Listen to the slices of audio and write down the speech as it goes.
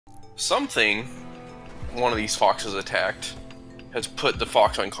something, one of these foxes attacked, has put the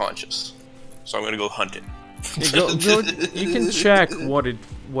fox unconscious. So I'm gonna go hunt it. You can check what it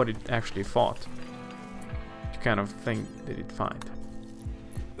actually fought. What kind of thing did it find?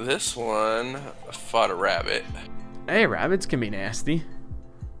 This one fought a rabbit. Hey, rabbits can be nasty.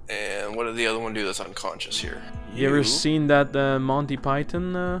 And what did the other one do that's unconscious here? You ever seen that Monty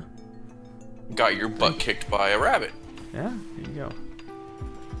Python? Got your butt kicked by a rabbit. Yeah, there you go.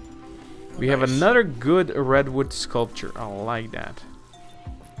 We have another good redwood sculpture. I like that.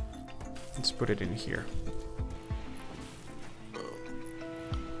 Let's put it in here.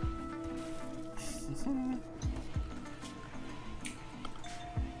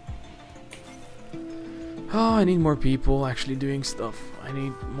 Oh, I need more people actually doing stuff. I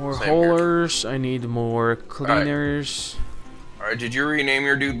need more haulers. I need more cleaners. Alright, did you rename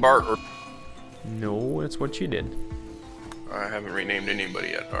your dude Bart? Or no, that's what you did. I haven't renamed anybody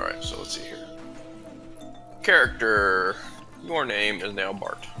yet. Alright, so let's see here. Character. Your name is now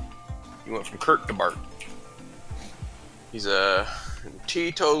Bart. You went from Kurt to Bart. He's a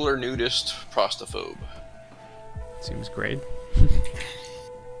teetotaler, nudist, prostaphobe. Seems great.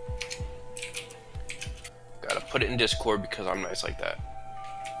 Gotta put it in Discord because I'm nice like that.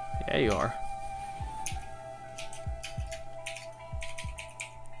 Yeah, you are.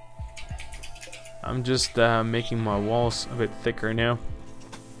 I'm just making my walls a bit thicker now.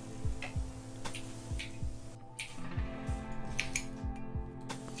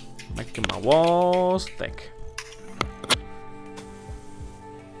 Making my walls thick.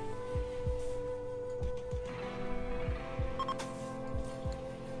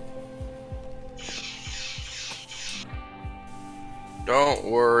 Don't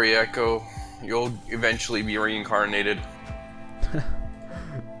worry, Echo. You'll eventually be reincarnated.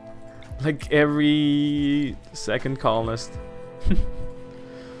 Like every second colonist.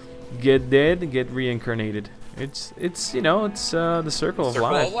 Get dead, get reincarnated. It's you know, it's the circle of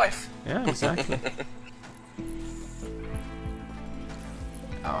life. Circle of life. Yeah, exactly.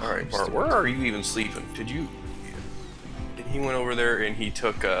 Alright, Bart, where are you even sleeping? Did he went over there and he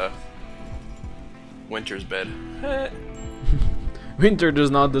took Winter's bed? Winter does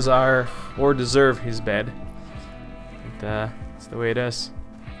not desire or deserve his bed. That's the way it is.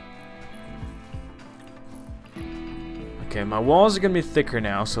 Okay, my walls are gonna be thicker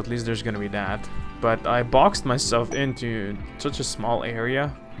now, so at least there's gonna be that. But I boxed myself into such a small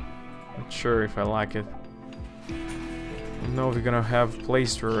area. Not sure if I like it. I don't know if we're gonna have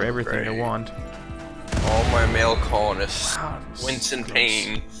place for everything I want. All my male colonists. Wow, Wince in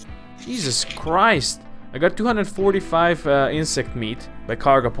pain. Jesus Christ! I got 245 insect meat by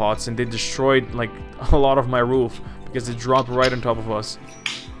cargo pods, and they destroyed like a lot of my roof because it dropped right on top of us.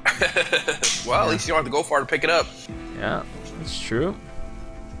 Well, at least you don't have to go far to pick it up. Yeah, that's true.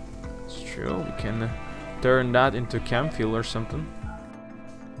 It's true. We can turn that into camp fuel or something.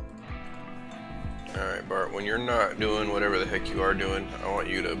 Alright, Bart, when you're not doing whatever the heck you are doing, I want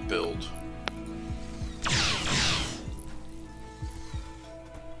you to build.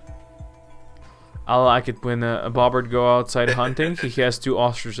 I like it when a bobbard go outside hunting. He has 2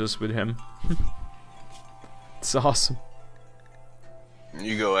 ostriches with him. It's awesome.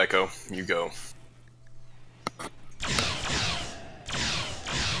 You go, Echo. You go.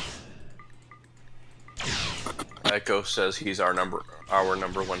 Echo says he's our number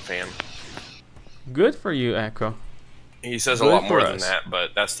 1 fan. Good for you, Echo. He says a lot more than that,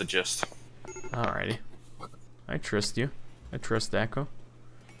 but that's the gist. Alrighty. I trust you. I trust Echo.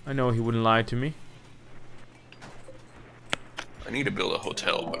 I know he wouldn't lie to me. I need to build a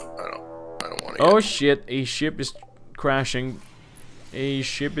hotel, but I don't want to. Oh shit, a ship is crashing. A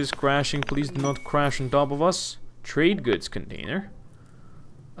ship is crashing. Please do not crash on top of us. Trade goods container.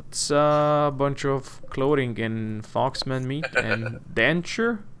 That's a bunch of clothing and foxman meat and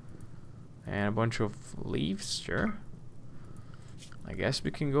denture. And a bunch of leaves, sure. I guess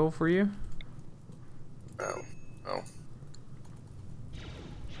we can go for you. Oh.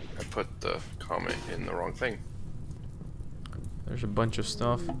 I put the comment in the wrong thing. There's a bunch of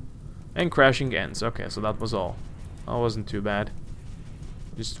stuff. And crashing ends. Okay, so that was all. That wasn't too bad.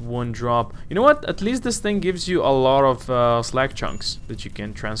 Just 1 drop. You know what? At least this thing gives you a lot of slag chunks that you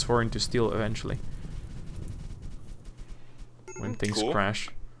can transfer into steel eventually. When things crash.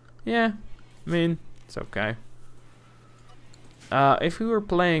 Yeah, I mean, it's okay. If we were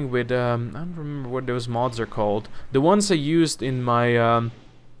playing with, I don't remember what those mods are called. The ones I used in my,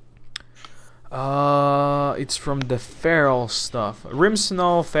 it's from the feral stuff.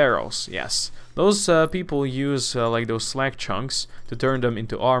 Rimsnall ferals, yes. Those people use like those slag chunks to turn them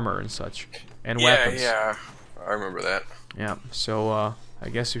into armor and such, and weapons. Yeah, I remember that. Yeah, so I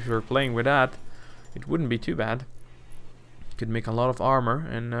guess if you were playing with that, it wouldn't be too bad. Could make a lot of armor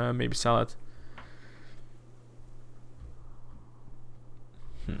and maybe sell it.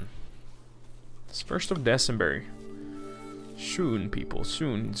 It's 1st of December. Soon, people,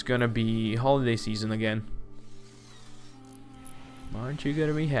 soon. It's gonna be holiday season again. Aren't you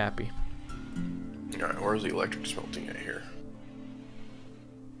gonna be happy? Alright, where's the electric smelting at here?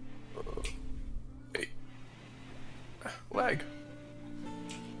 Hey. Lag.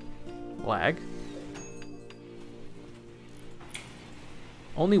 Lag?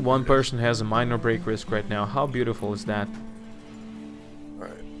 Only one person has a minor break risk right now. How beautiful is that?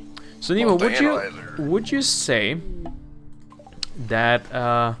 Alright. So Nemo, would you say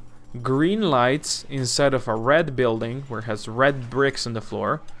that green lights inside of a red building where it has red bricks on the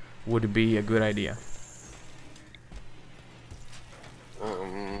floor would be a good idea?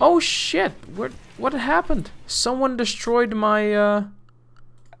 Oh shit! What happened? Someone destroyed my oh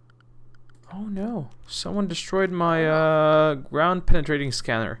no! Someone destroyed my ground penetrating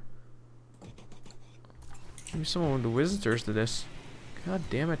scanner. Maybe someone of the visitors did this. God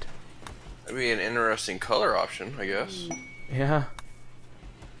damn it! That'd be an interesting color option, I guess. Yeah.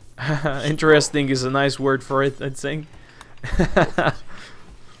 Interesting is a nice word for it, I'd say.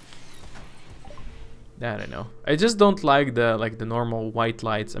 I don't know. I just don't like the normal white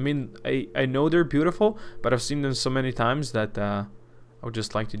lights. I mean, I know they're beautiful, but I've seen them so many times that I would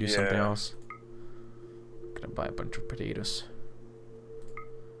just like to do something else. Gonna buy a bunch of potatoes.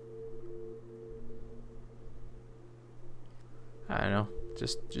 I don't know.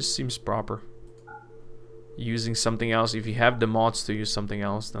 Just seems proper. Using something else. If you have the mods to use something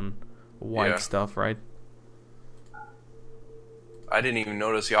else than white stuff, right? I didn't even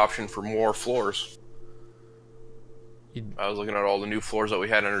notice the option for more floors. I was looking at all the new floors that we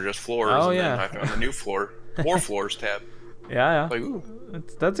had under just floors, and then I found the new floor, more floors tab. Yeah. Like, ooh,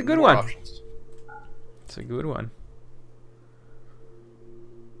 that's a good one. Options. It's a good one.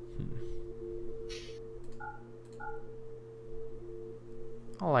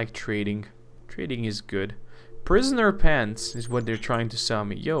 I like trading. Trading is good. Prisoner pants is what they're trying to sell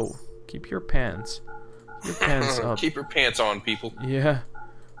me. Yo, keep your pants. Your pants up. Keep your pants on, people. Yeah.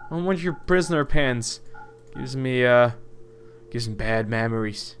 I don't want your prisoner pants. Gives me bad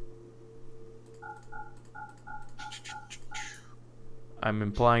memories. I'm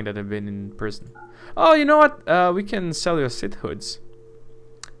implying that I've been in prison. Oh, you know what? We can sell your Sith hoods.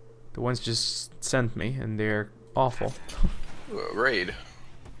 The ones just sent me, and they're awful. Raid.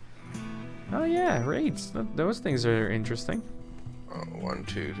 Oh yeah, raids. Those things are interesting. Oh, 1,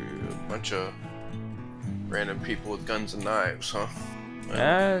 2, 3, a bunch of random people with guns and knives,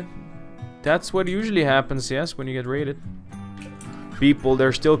 huh? That's what usually happens, yes, when you get raided. People,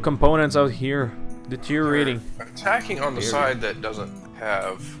 there's still components out here deteriorating. Attacking on the side that doesn't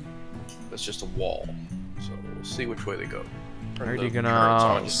have... That's just a wall. So we'll see which way they go. Are they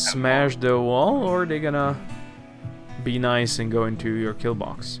gonna smash the wall, or are they gonna be nice and go into your kill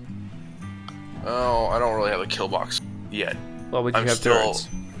box? Oh, I don't really have a kill box yet. Well, but you have turrets.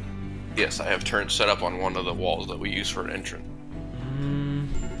 Yes, I have turrets set up on one of the walls that we use for an entrance.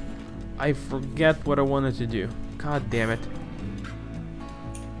 I forget what I wanted to do. God damn it.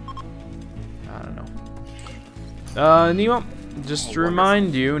 I don't know. Nemo, just to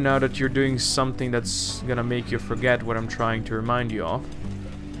remind you, now that you're doing something that's gonna make you forget what I'm trying to remind you of.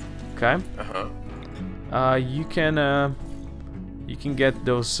 Okay? You can get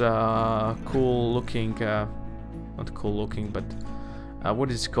those cool looking, not cool looking, but what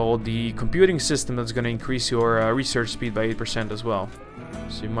is it called? The computing system that's gonna increase your research speed by 8% as well.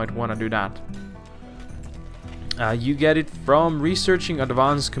 So you might want to do that. You get it from researching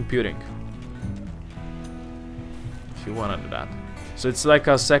advanced computing. If you want to do that. So it's like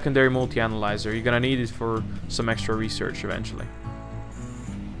a secondary multi-analyzer. You're gonna need it for some extra research eventually.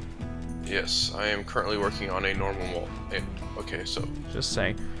 Yes, I am currently working on a normal wall. Okay, so... Just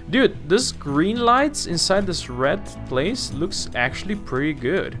saying. Dude, this green lights inside this red place looks actually pretty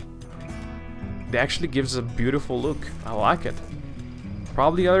good. It actually gives a beautiful look. I like it.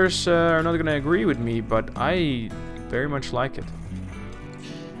 Probably others are not gonna agree with me, but I very much like it.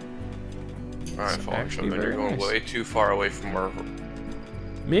 Alright, Falkshow, then you're going way too far away from our...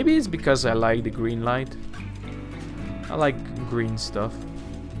 Maybe it's because I like the green light. I like green stuff.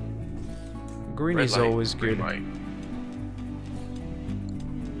 Green is always good.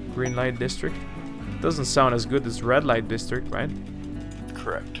 Green light district? Doesn't sound as good as red light district, right?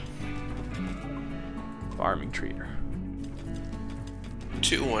 Correct. Farming trader.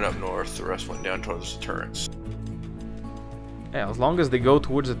 2 went up north, the rest went down towards the turrets. Yeah, as long as they go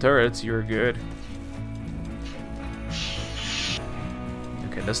towards the turrets, you're good.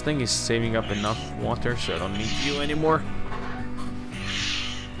 Okay, this thing is saving up enough water, so I don't need you anymore.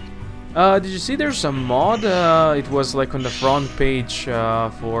 Did you see there's a mod? It was like on the front page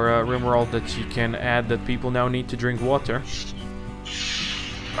for RimWorld that you can add that people now need to drink water.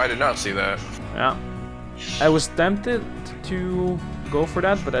 I did not see that. Yeah. I was tempted to go for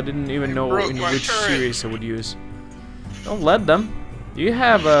that, but I didn't even know in which series I would use. Don't let them. Do you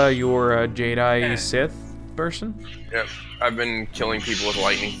have your Jedi Sith person? Yep. I've been killing people with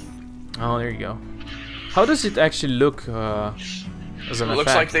lightning. Oh, there you go. How does it actually look as an effect? It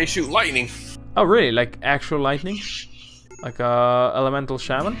looks like they shoot lightning. Oh, really? Like actual lightning? Like a elemental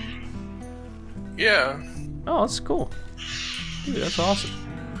shaman? Yeah. Oh, that's cool. Dude, that's awesome.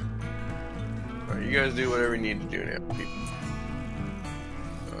 Alright, you guys do whatever you need to do now, people.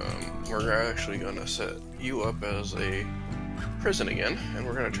 We're actually gonna set you up as a prison again, and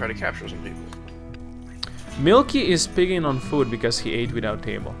we're gonna try to capture some people. Milky is pigging on food because he ate without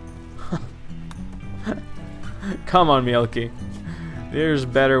table. Come on, Milky. There's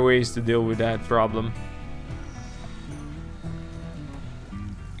better ways to deal with that problem.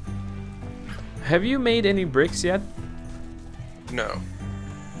 Have you made any bricks yet? No.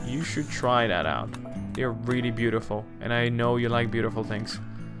 You should try that out. They're really beautiful, and I know you like beautiful things.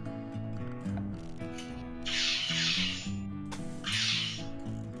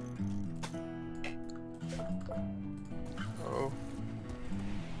 Oh.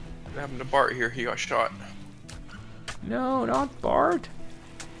 What happened to Bart here? He got shot. No, not Bart.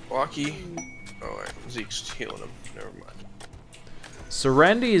 Blocky. Oh, right. Zeke's healing him. Never mind. So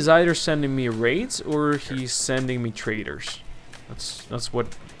Randy is either sending me raids or he's sending me traders. That's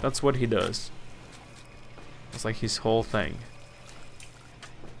what he does. It's like his whole thing.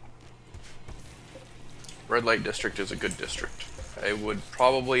 Red Light District is a good district. I would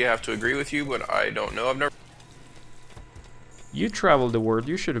probably have to agree with you, but I don't know. I've never. You traveled the world.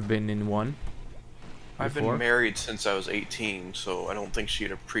 You should have been in one. I've before. been married since I was 18, so I don't think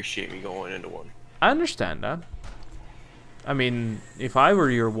she'd appreciate me going into one. I understand that. I mean, if I were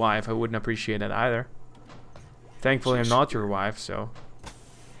your wife, I wouldn't appreciate that either. Thankfully, I'm not your wife, so.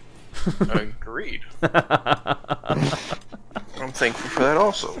 Agreed. I'm thankful for that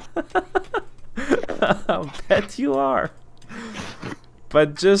also. I'll bet you are.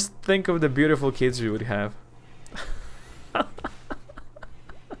 But just think of the beautiful kids you would have.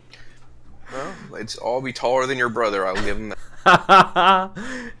 Well, let's all be taller than your brother. I'll give him that.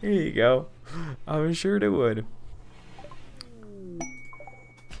 Here you go. I'm sure they would.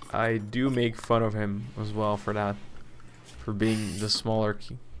 I do make fun of him as well for that. For being the smaller,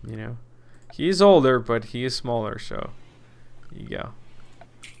 you know. He is older, but he is smaller, so. Here you go.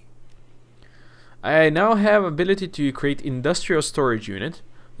 I now have ability to create industrial storage unit.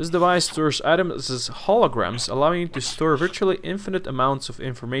 This device stores items as holograms, allowing you to store virtually infinite amounts of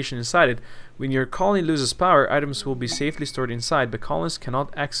information inside it. When your colony loses power, items will be safely stored inside, but colonists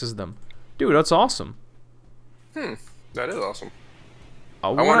cannot access them. Dude, that's awesome. That is awesome. I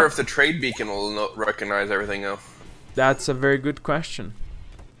wonder if the trade beacon will recognize everything else. That's a very good question.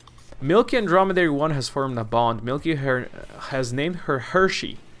 Milky and Dromedary 1 has formed a bond. Milky has named her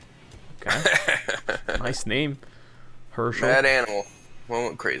Hershey. Okay. Nice name. Herschel. Bad animal. One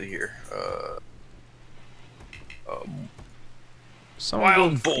went crazy here.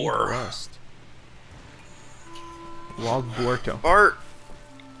 Wild boar. Wild boarto. Bart.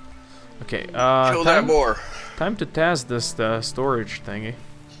 Okay. Kill that boar. Time to test this storage thingy.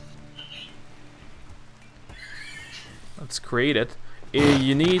 Let's create it.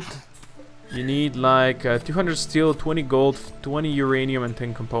 You need like 200 steel, 20 gold, 20 uranium, and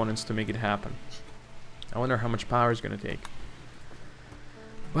 10 components to make it happen. I wonder how much power it's gonna take.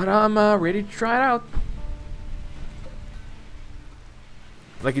 But I'm ready to try it out.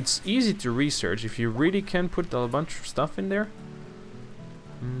 Like, it's easy to research if you really can put a bunch of stuff in there.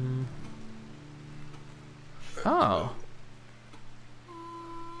 Oh.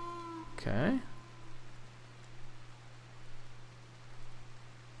 Okay.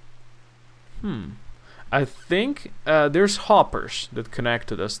 I think there's hoppers that connect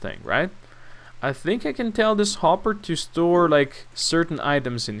to this thing, right? I think I can tell this hopper to store like certain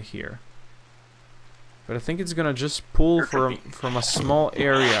items in here. But I think it's gonna just pull from a small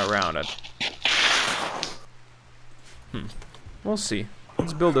area around it. We'll see.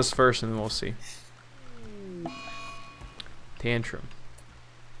 Let's build this first and then we'll see. Tantrum.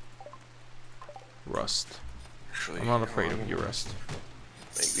 Rust. Actually, I'm not afraid of you, Rust.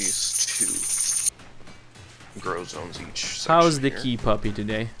 Make these 2 grow zones each. How's the key puppy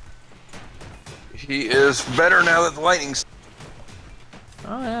today? He is better now that the lightning's.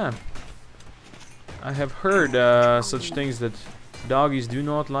 Oh yeah. I have heard such things that Doggies do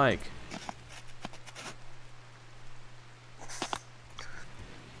not like.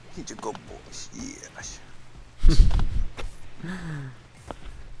 He's a good boy. Yes.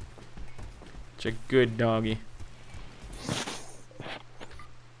 It's a good doggy.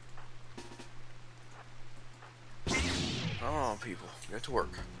 Oh, people, get to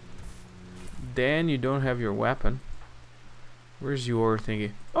work. Dan, you don't have your weapon. Where's your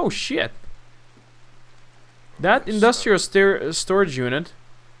thingy? Oh shit! That industrial storage unit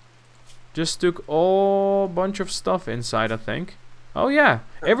just took all bunch of stuff inside, I think. Oh yeah,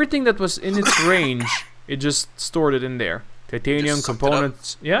 everything that was in its range, it just stored it in there. Titanium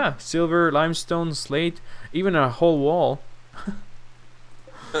components, yeah, silver, limestone, slate, even a whole wall.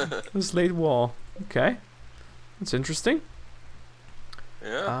 A slate wall. Okay, that's interesting.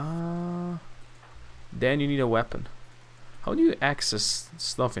 Yeah. Then you need a weapon. How do you access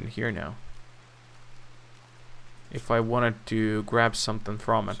stuff in here now? If I wanted to grab something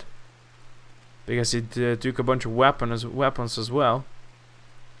from it, because it took a bunch of weapons as well.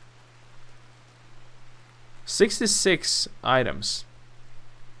 66 items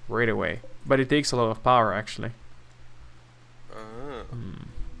right away, but it takes a lot of power actually.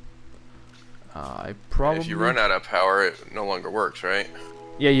 I probably. If you run out of power, it no longer works, right?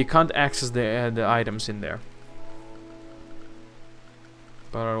 Yeah, you can't access the items in there,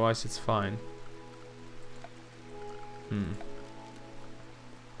 but otherwise it's fine.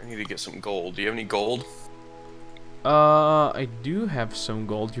 I need to get some gold. Do you have any gold? I do have some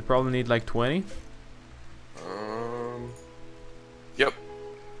gold. You probably need like 20. Yep.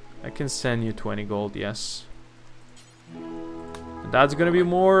 I can send you 20 gold, yes. That's gonna be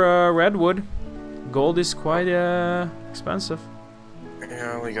more redwood. Gold is quite expensive.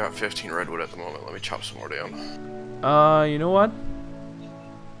 Yeah, I only got 15 redwood at the moment. Let me chop some more down. You know what?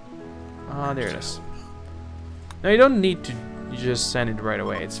 There it is. Now you don't need to just send it right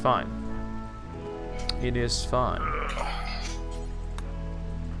away. It's fine. It is fine.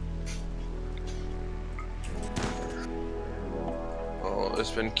 Well, it's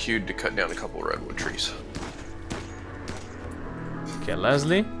been queued to cut down a couple redwood trees. Okay,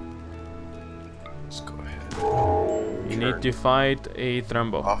 Leslie. Let's go ahead. You need to fight a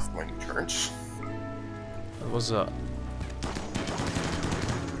Thrumbo. Off my turns. That was a...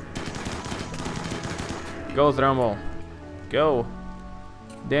 Go, Thrumbo. Go.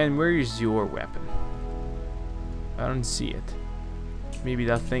 Dan, where is your weapon? I don't see it. Maybe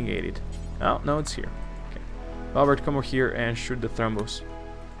that thing ate it. Oh, no, it's here. Okay. Robert, come over here and shoot the Thrumbos.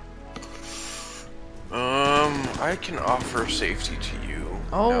 I can offer safety to you.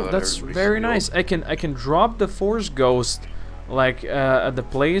 Oh, that's very nice. I can drop the Force Ghost like at the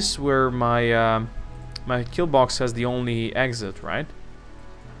place where my my kill box has the only exit, right?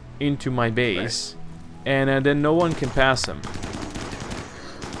 Into my base. And then no one can pass him.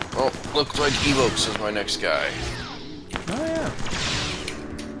 Oh, looks like Evokes is my next guy. Oh yeah.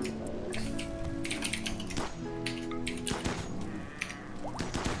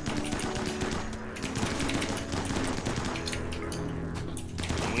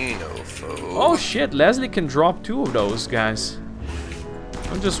 Oh shit, Leslie can drop 2 of those guys.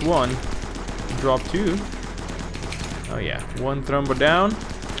 Not just one. Drop 2. Oh yeah, 1 Thrumbo down.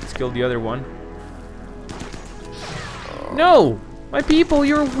 Let's kill the other one. No! My people,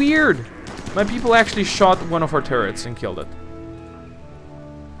 you're weird! My people actually shot one of our turrets and killed it.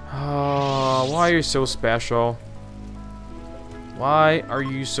 Oh, why are you so special? Why are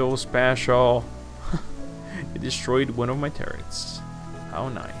you so special? You destroyed one of my turrets. How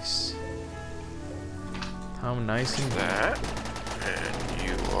nice. How nice is that? And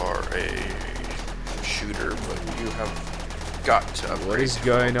you are a shooter, but you have got to upgrade. What is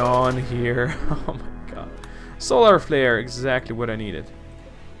going on here? Oh my god. Solar flare, exactly what I needed.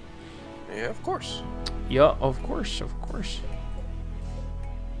 Yeah, of course. Yeah, of course, of course.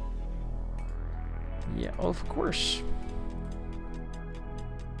 Yeah, of course.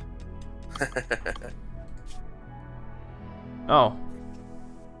 Oh.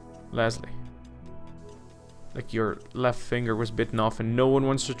 Leslie. Like your left finger was bitten off and no one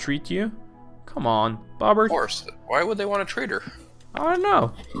wants to treat you? Come on, Bobbert. Of course. Why would they want a traitor? I don't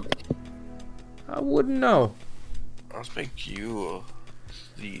know. I wouldn't know. Let's make you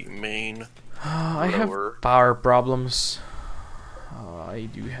the main I have power problems. I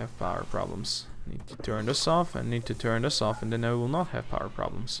do have power problems. Need to turn this off and need to turn this off, and then I will not have power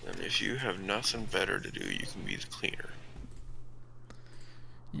problems. And if you have nothing better to do, you can be the cleaner.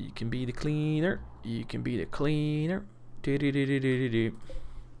 You can be the cleaner. You can be the cleaner. I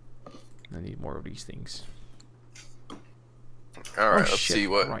need more of these things. Alright, let's see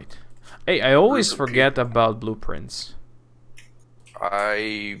what... Right. Hey, I always forget about blueprints.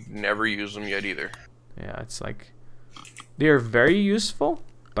 I've never used them yet either. Yeah, it's like they're very useful,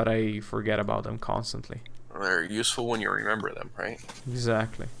 but I forget about them constantly. They're useful when you remember them, right?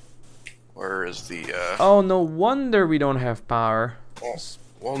 Exactly. Where is the? Oh, no wonder we don't have power.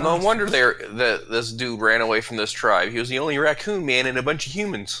 Well, no wonder that this dude ran away from this tribe. He was the only raccoon man and a bunch of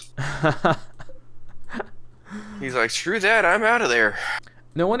humans. He's like, screw that, I'm out of there.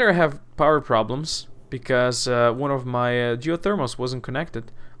 No wonder I have power problems, because one of my geothermals wasn't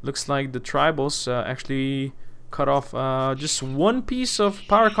connected. Looks like the tribals actually cut off just one piece of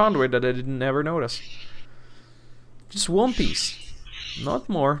power conduit that I didn't ever notice. Just one piece. Not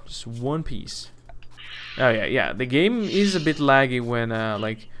more, just one piece. Oh yeah, the game is a bit laggy when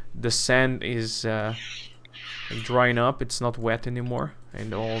like the sand is like drying up, it's not wet anymore,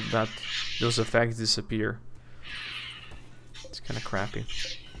 and all that, those effects disappear. It's kind of crappy.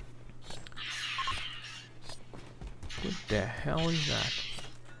 What the hell is that?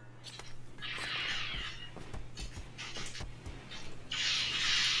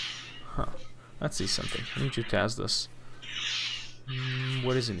 Huh. Let's see something. I need to test this.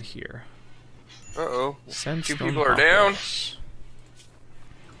 What is in here? Uh-oh. Sandstone 2 people are down. hoppers.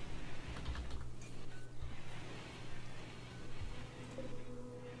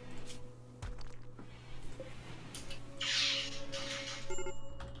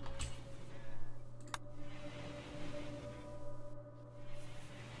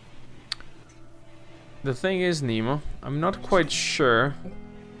 The thing is, Nemo, I'm not quite sure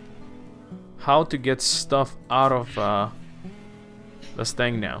how to get stuff out of this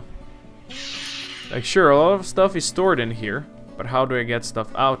thing now. Like, sure, a lot of stuff is stored in here, but how do I get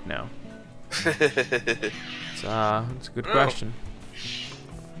stuff out now? It's a good question.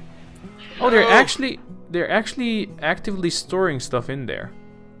 Oh, they're actually actively storing stuff in there.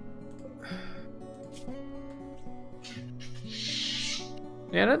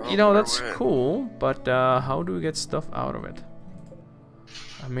 Yeah, that, you know, that's cool, but how do we get stuff out of it?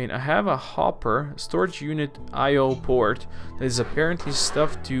 I mean, I have a hopper, storage unit I/O port that is apparently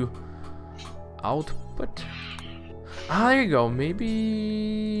stuff to output. Ah, there you go.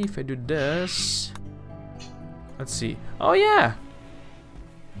 Maybe if I do this, let's see. Oh yeah.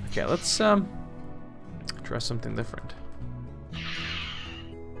 Okay, let's try something different.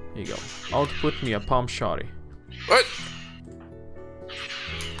 Here you go. Output me a pump shotty. What?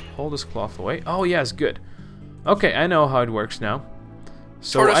 Hold this cloth away. Oh yes, good. Okay, I know how it works now.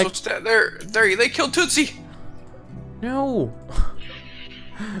 So Tortoise, what's that? There, they killed Tootsie. No.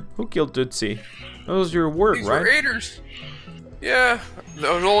 Who killed Tootsie? That was your work, These right? were raiders. Yeah,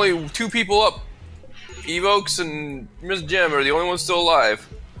 there was only 2 people up. Evokes and Miss Gem are the only ones still alive.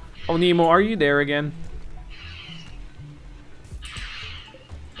 Oh, Nemo, are you there again?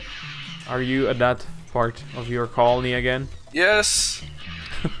 Are you at that part of your colony again? Yes.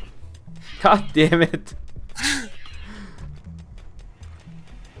 God damn it.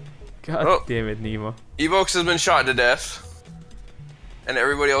 God damn it, Nemo. Evokes has been shot to death. And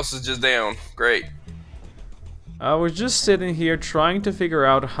everybody else is just down. Great. I was just sitting here trying to figure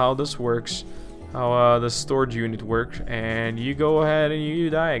out how this works. How the storage unit works. And you go ahead and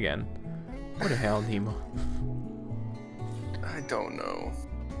you die again. What the hell, Nemo? I don't know.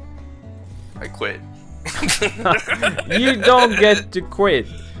 I quit. You don't get to quit.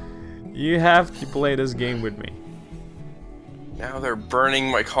 You have to play this game with me. Now they're burning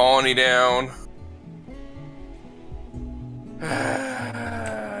my colony down.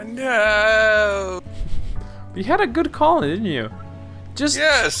 No. You had a good colony, didn't you?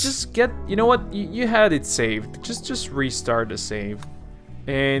 Just get. You know what? You had it saved. Just restart the save,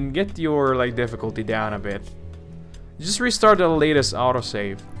 and get your like difficulty down a bit. Just restart the latest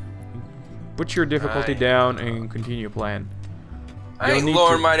autosave. Put your difficulty down and continue playing. I ain't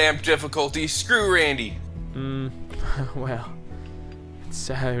lowering my damn difficulty. Screw Randy. Well,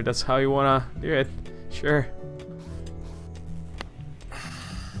 that's how you wanna do it. Sure.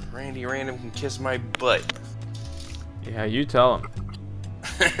 Randy Random can kiss my butt. Yeah, you tell him.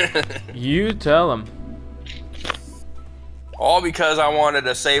 You tell him. All because I wanted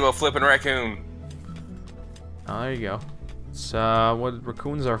to save a flippin' raccoon. Oh, there you go. It's what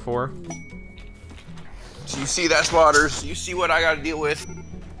raccoons are for. So you see that, spotters? You see what I gotta deal with?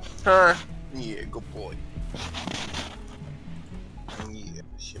 Huh? Yeah, good boy. Yeah,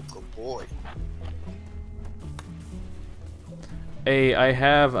 good boy. Hey, I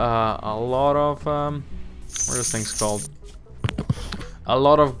have a lot of what are those things called? A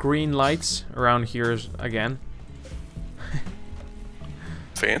lot of green lights around here again.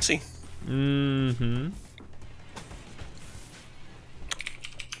 Fancy. Mm-hmm.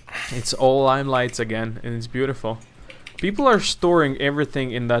 It's all lime lights again, and it's beautiful. People are storing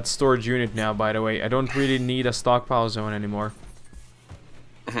everything in that storage unit now, by the way. I don't really need a stockpile zone anymore.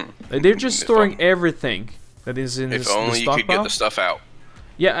 They're just storing everything that is in the stockpile. If only you could get the stuff out.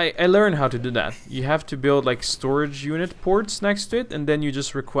 Yeah, I learned how to do that. You have to build like storage unit ports next to it, and then you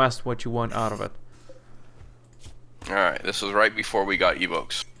just request what you want out of it. Alright, this was right before we got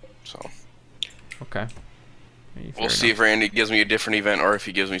evokes. So. Okay. We'll see if Randy gives me a different event or if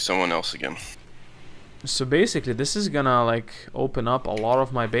he gives me someone else again. So basically, this is gonna like open up a lot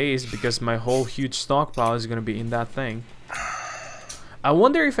of my base because my whole huge stockpile is gonna be in that thing. I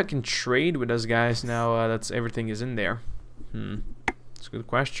wonder if I can trade with those guys now that everything is in there. That's a good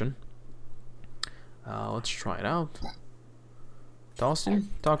question. Let's try it out.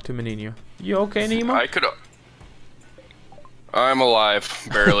 Dawson, talk to Menino. You okay, Nemo? I'm alive,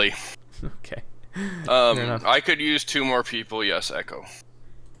 barely. Okay. I could use 2 more people. Yes, Echo.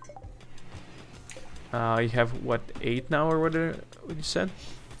 You have what, 8 now, or what you said?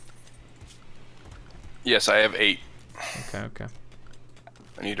 Yes, I have 8. Okay.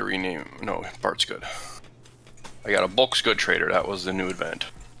 I need to rename. No, Bart's good. I got a bulk's good trader. That was the new event.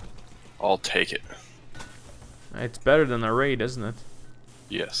 I'll take it. It's better than a raid, isn't it?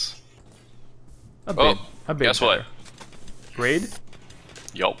 Yes. A bit guess better. what? Raid?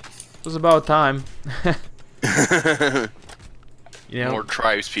 Yup. It was about time. You know, more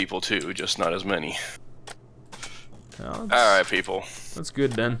tribes people too, just not as many. Well, alright, people. That's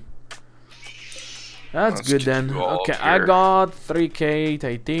good then. That's good then. Okay, here. I got 3k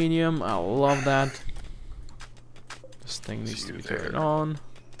titanium. I love that. This thing needs to be turned on.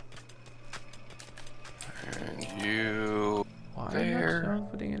 And you Why there. am I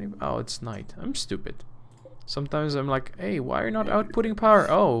not outputting any? Oh, it's night. I'm stupid. Sometimes I'm like, hey, why are you not outputting power?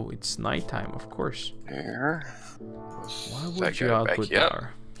 Oh, it's nighttime, of course. There. Why would you output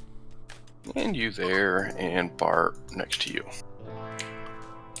power? And you there, and Bart next to you.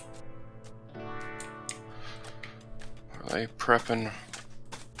 Are they prepping?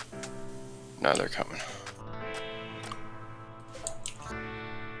 No, they're coming.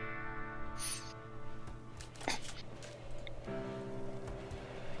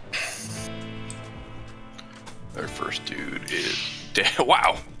 Their first dude is dead.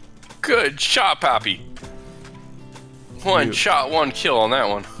 Wow! Good shot, Poppy! One shot, 1 kill on that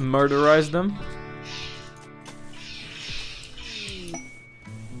one. Murderize them.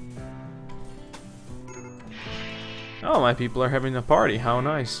 Oh, my people are having a party. How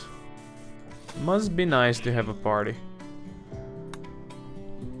nice. Must be nice to have a party.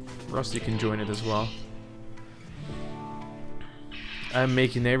 Rusty can join it as well. I'm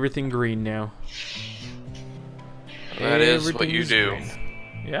making everything green now. That is what you do.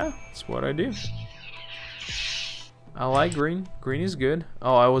 Green. Yeah, that's what I do. I like green. Green is good.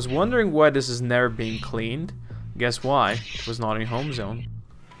 Oh, I was wondering why this is never being cleaned. Guess why? It was not in home zone.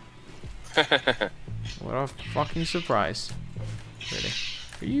 What a fucking surprise. Really.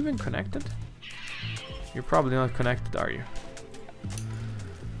 Are you even connected? You're probably not connected, are you?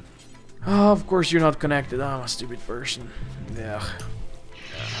 Oh, of course you're not connected. Oh, I'm a stupid person. Yeah.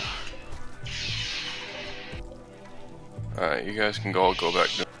 Alright, you guys can go back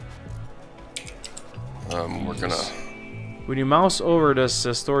to... we're gonna... When you mouse over this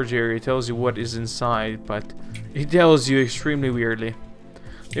storage area, it tells you what is inside, but it tells you extremely weirdly.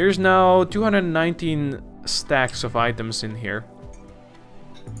 There's now 219 stacks of items in here.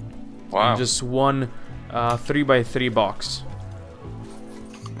 Wow. And just one 3x3 box.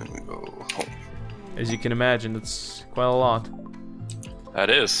 Let me go home. As you can imagine, that's quite a lot. That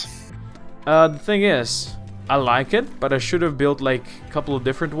is. The thing is, I like it, but I should have built like a couple of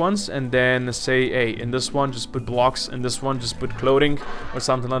different ones and then say, hey, in this one just put blocks, in this one just put clothing or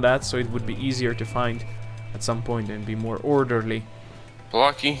something like that, so it would be easier to find at some point and be more orderly.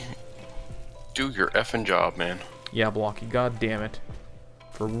 Blocky, do your effing job, man. Yeah, Blocky, god damn it.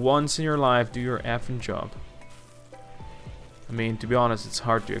 For once in your life, do your effing job. I mean, to be honest, it's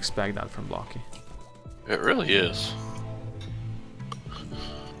hard to expect that from Blocky. It really is.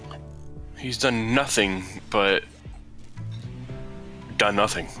 He's done nothing but done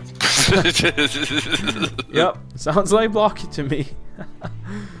nothing. Yep, sounds like Blocky to me.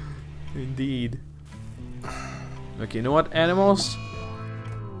 Indeed. Okay, you know what, animals?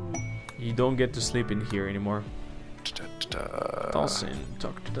 You don't get to sleep in here anymore. Dawson,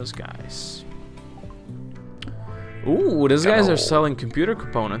 talk to those guys. Ooh, those guys are selling computer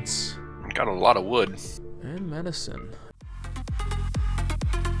components. Got a lot of wood. And medicine.